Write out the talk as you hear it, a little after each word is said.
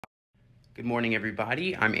Good morning,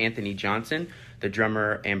 everybody. I'm Anthony Johnson, the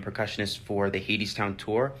drummer and percussionist for the Hadestown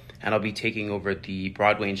tour, and I'll be taking over the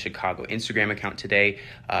Broadway in Chicago Instagram account today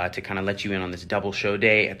to kind of let you in on this double show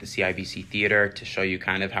day at the CIBC Theater to show you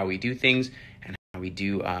kind of how we do things and how we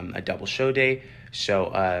do a double show day.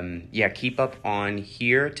 So yeah, keep up on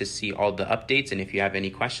here to see all the updates, and if you have any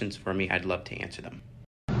questions for me, I'd love to answer them.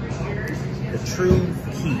 The true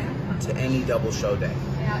key to any double show day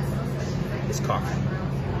is coffee.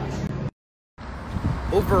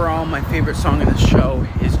 Overall, my favorite song in the show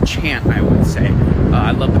is Chant, I would say.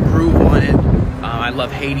 I love the groove on it. I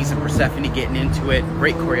love Hades and Persephone getting into it.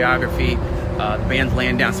 Great choreography. The band's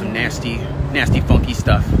laying down some nasty, funky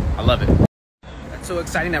stuff. I love it. It's so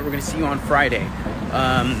exciting that we're going to see you on Friday.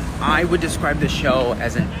 I would describe the show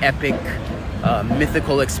as an epic,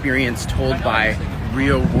 mythical experience told by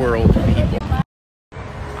real-world people.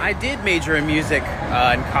 I did major in music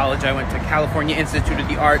in college. I went to California Institute of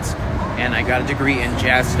the Arts, and I got a degree in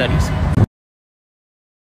jazz studies.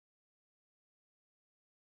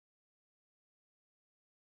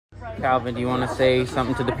 Calvin, do you want to say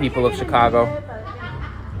something to the people of Chicago?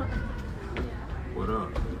 What up?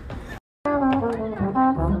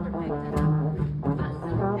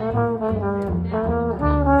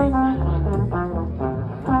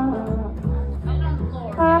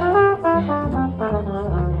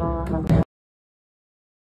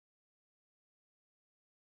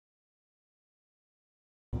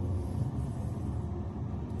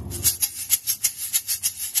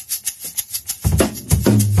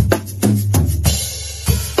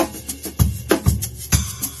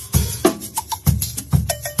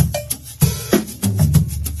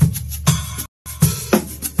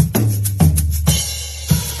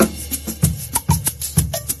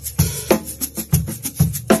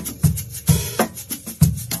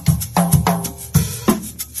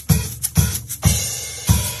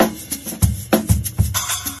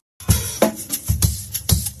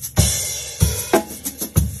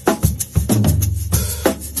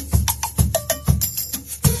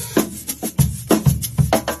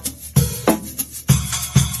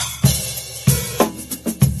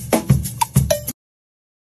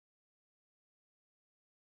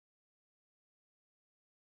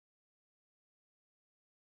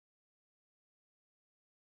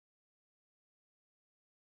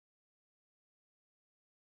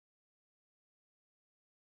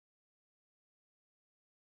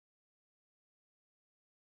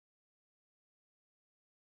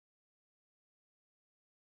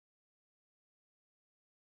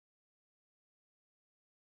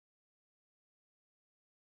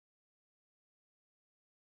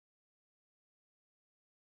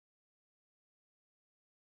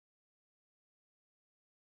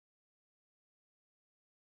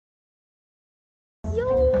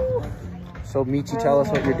 So Michi, tell us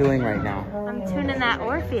what you're doing right now. I'm tuning that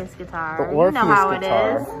Orpheus guitar. The Orpheus you know how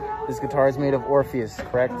guitar. it is. This guitar is made of Orpheus,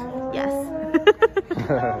 correct? Yes.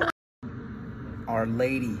 Our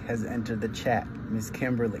lady has entered the chat, Miss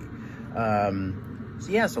Kimberly.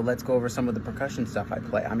 So let's go over some of the percussion stuff I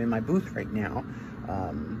play. I'm in my booth right now,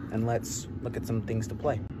 and let's look at some things to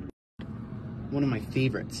play. One of my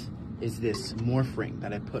favorites is this morph ring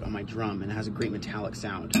that I put on my drum, and it has a great metallic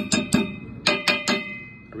sound.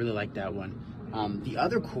 I really like that one. The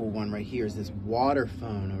other cool one right here is this water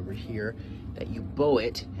phone over here that you bow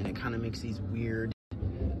it, and it kind of makes these weird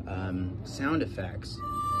sound effects.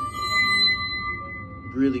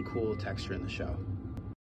 Really cool texture in the show.